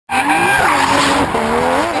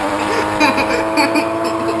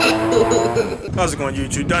How's it going,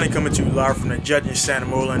 YouTube? Donnie coming to you live from the Jet in Santa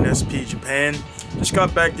Mola in SP, Japan. Just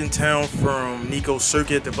got back in town from Nikko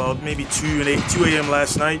circuit about maybe 2 a.m.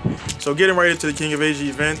 last night. So getting right into the King of Asia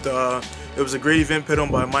event. It was a great event put on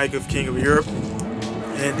by Mike of King of Europe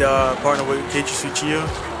and partnered with Keiichi Tsuchiya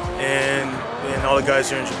and all the guys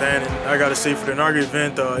here in Japan. And I gotta say, for the inaugural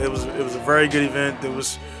event, it was a very good event. It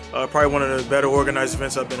was probably one of the better organized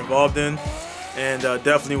events I've been involved in, and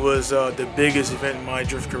definitely was the biggest event in my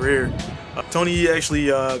drift career. Tony actually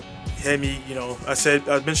had me,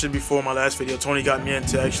 I mentioned before in my last video, Tony got me in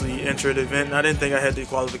to actually enter the event, and I didn't think I had the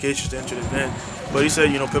qualifications to enter the event. But he said,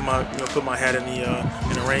 put my hat in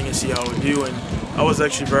the ring and see how I would do, and I was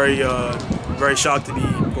actually very shocked to be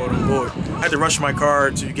brought on board. I had to rush my car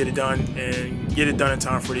to get it done and get it done in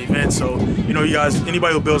time for the event. So, you guys,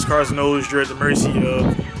 anybody who builds cars knows you're at the mercy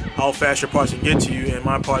of how fast your parts can get to you, and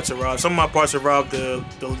my parts arrived. Some of my parts arrived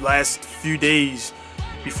the last few days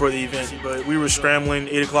before the event, but we were scrambling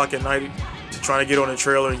 8 o'clock at night to try to get on the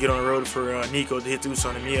trailer and get on the road for Nikko to hit the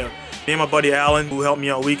Usan and Mia. Me and my buddy Alan, who helped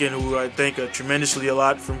me all weekend, who I thank tremendously a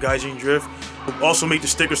lot from Gaijin Drift, who also make the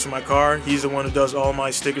stickers for my car. He's the one who does all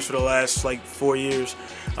my stickers for the last like 4 years.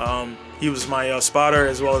 He was my spotter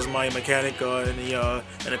as well as my mechanic in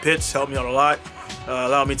the pits, helped me out a lot.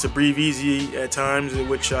 Allowed me to breathe easy at times,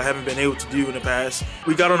 which I haven't been able to do in the past.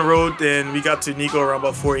 We got on the road and we got to Nikko around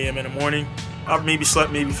about 4 a.m. in the morning. I maybe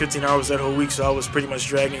slept 15 hours that whole week, so I was pretty much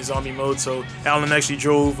dragging in zombie mode. So Alan actually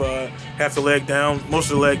drove half the leg down,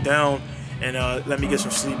 most of the leg down, and let me get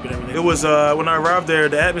some sleep and everything. It was, when I arrived there,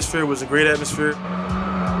 the atmosphere was a great atmosphere.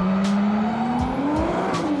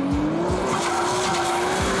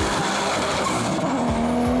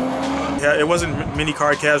 Yeah, it wasn't many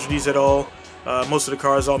car casualties at all. Most of the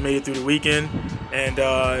cars all made it through the weekend, and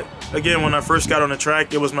again, when I first got on the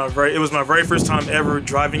track, it was my very first time ever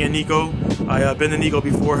driving in Nikko. I've been to Nikko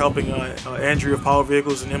before, helping Andrew of Power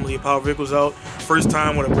Vehicles and Emily of Power Vehicles out. First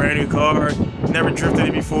time with a brand new car, never drifted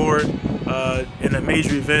it before. And a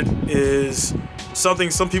major event is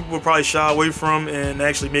something some people will probably shy away from and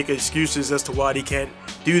actually make excuses as to why they can't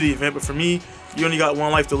do the event. But for me, you only got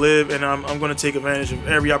one life to live, and I'm going to take advantage of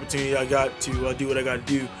every opportunity I got to do what I got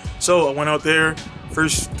to do. So I went out there.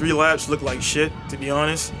 First 3 laps looked like shit, to be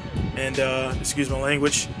honest, and excuse my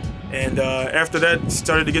language. And after that,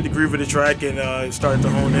 started to get the groove of the track and started to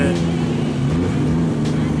hone in.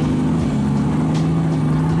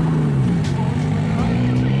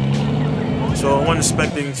 So I wasn't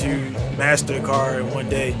expecting to master the car in one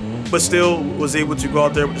day, but still was able to go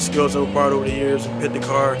out there with the skills I've acquired over the years and pit the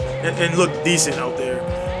car and look decent out there.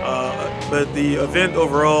 But the event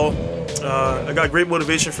overall, I got great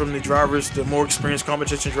motivation from the drivers, the more experienced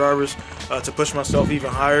competition drivers, to push myself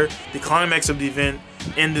even higher. The climax of the event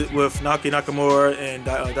ended with Naoki Nakamura and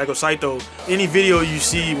Daigo Saito. Any video you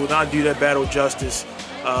see will not do that battle justice.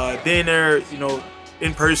 Being there,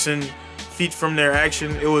 in person, feet from their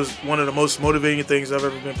action, it was one of the most motivating things I've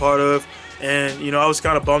ever been part of. And I was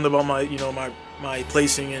kind of bummed about my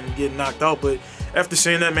placing and getting knocked out, but after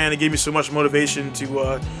seeing that, man, it gave me so much motivation to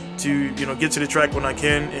get to the track when I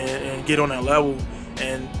can and get on that level.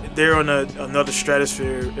 And they're on another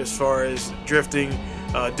stratosphere as far as drifting,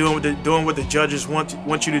 doing what the judges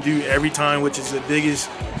want you to do every time, which is the biggest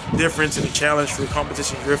difference and the challenge for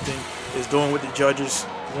competition drifting, is doing what the judges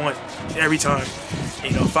want every time.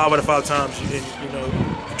 5 out of 5 times,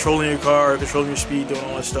 controlling your car, controlling your speed, doing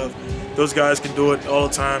all that stuff. Those guys can do it all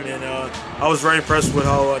the time, and I was very impressed with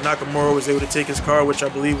how Nakamura was able to take his car, which I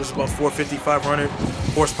believe was about 450, 500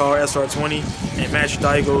 horsepower SR20, and match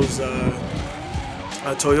Daigo's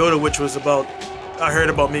Toyota, which was I heard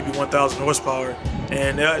about maybe 1,000 horsepower.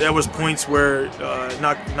 And there was points where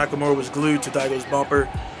Nakamura was glued to Daigo's bumper.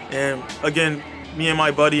 And again, me and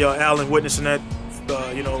my buddy Alan witnessing that,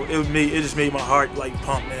 it just made my heart like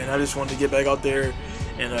pump, man. I just wanted to get back out there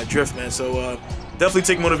and drift, man. So definitely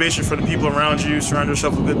take motivation from the people around you. Surround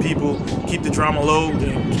yourself with good people. Keep the drama low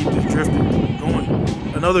and keep the drifting going.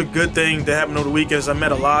 Another good thing that happened over the weekend is I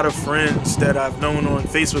met a lot of friends that I've known on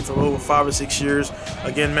Facebook for over 5 or 6 years.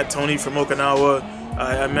 Again, met Tony from Okinawa.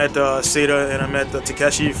 I met Seda, and I met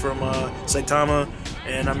Takeshi from Saitama,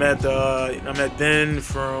 and I met Ben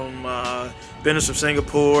from Venice from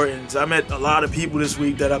Singapore, and I met a lot of people this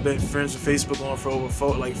week that I've been friends with Facebook on for over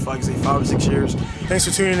 5 or 6 years. Thanks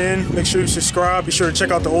for tuning in. Make sure you subscribe. Be sure to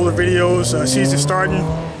check out the older videos. Season starting,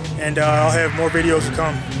 and I'll have more videos to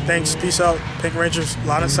come. Thanks. Peace out. Pink Rangers.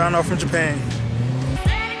 Lana sign off from Japan.